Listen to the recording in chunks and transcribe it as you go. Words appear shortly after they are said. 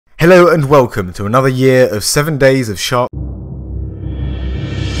Hello and welcome to another year of 7 days of shark.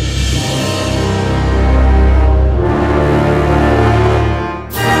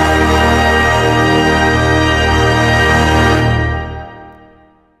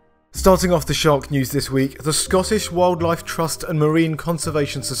 Starting off the shark news this week, the Scottish Wildlife Trust and Marine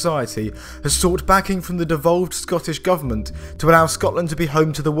Conservation Society has sought backing from the devolved Scottish Government to allow Scotland to be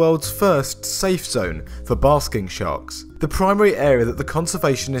home to the world's first safe zone for basking sharks. The primary area that the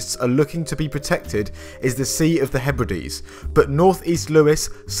conservationists are looking to be protected is the Sea of the Hebrides, but North East Lewis,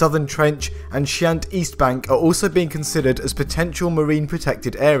 Southern Trench and Shiant East Bank are also being considered as potential marine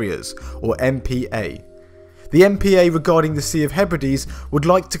protected areas, or MPA. The MPA regarding the Sea of Hebrides would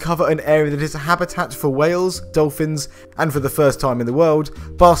like to cover an area that is a habitat for whales, dolphins, and for the first time in the world,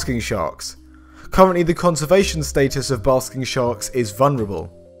 basking sharks. Currently, the conservation status of basking sharks is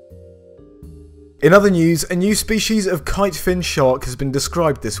vulnerable. In other news, a new species of kite-fin shark has been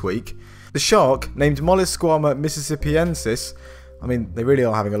described this week. The shark, named Mollisquama mississippiensis, I mean, they really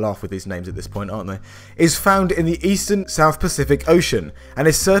are having a laugh with these names at this point, aren't they? Is found in the eastern South Pacific Ocean, and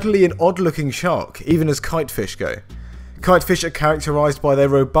is certainly an odd-looking shark, even as kitefish go. Kitefish are characterised by their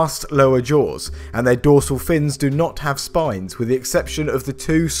robust lower jaws, and their dorsal fins do not have spines, with the exception of the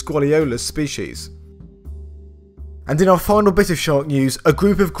two squaliolus species. And in our final bit of shark news, a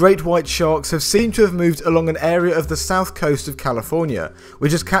group of great white sharks have seemed to have moved along an area of the south coast of California,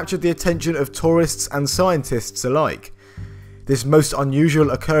 which has captured the attention of tourists and scientists alike. This most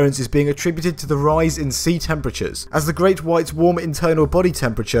unusual occurrence is being attributed to the rise in sea temperatures, as the great white's warm internal body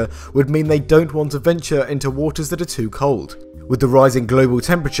temperature would mean they don't want to venture into waters that are too cold. With the rising global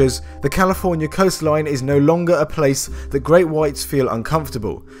temperatures, the California coastline is no longer a place that great whites feel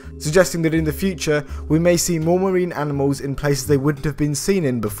uncomfortable, suggesting that in the future we may see more marine animals in places they wouldn't have been seen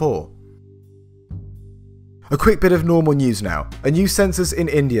in before. A quick bit of normal news now. A new census in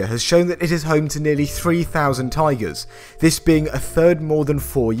India has shown that it is home to nearly 3,000 tigers, this being a third more than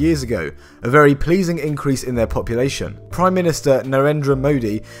 4 years ago, a very pleasing increase in their population. Prime Minister Narendra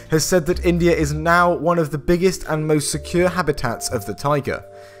Modi has said that India is now one of the biggest and most secure habitats of the tiger.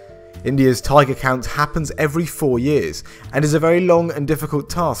 India's tiger count happens every 4 years, and is a very long and difficult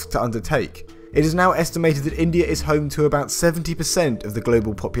task to undertake. It is now estimated that India is home to about 70% of the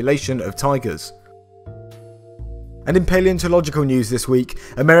global population of tigers. And in paleontological news this week,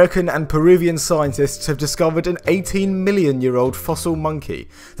 American and Peruvian scientists have discovered an 18-million-year-old fossil monkey,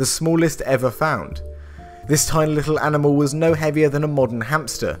 the smallest ever found. This tiny little animal was no heavier than a modern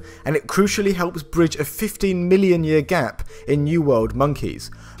hamster, and it crucially helps bridge a 15-million-year gap in New World monkeys,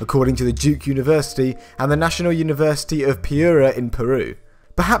 according to the Duke University and the National University of Piura in Peru.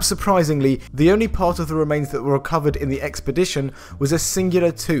 Perhaps surprisingly, the only part of the remains that were recovered in the expedition was a singular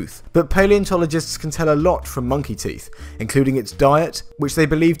tooth, but paleontologists can tell a lot from monkey teeth, including its diet, which they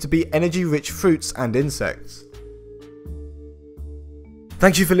believe to be energy-rich fruits and insects.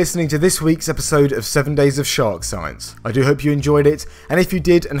 Thank you for listening to this week's episode of 7 Days of Shark Science. I do hope you enjoyed it, and if you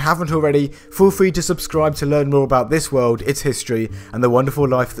did and haven't already, feel free to subscribe to learn more about this world, its history, and the wonderful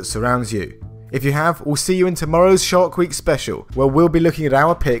life that surrounds you. If you have, we'll see you in tomorrow's Shark Week special, where we'll be looking at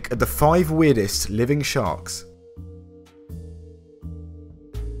our pick at the 5 weirdest living sharks.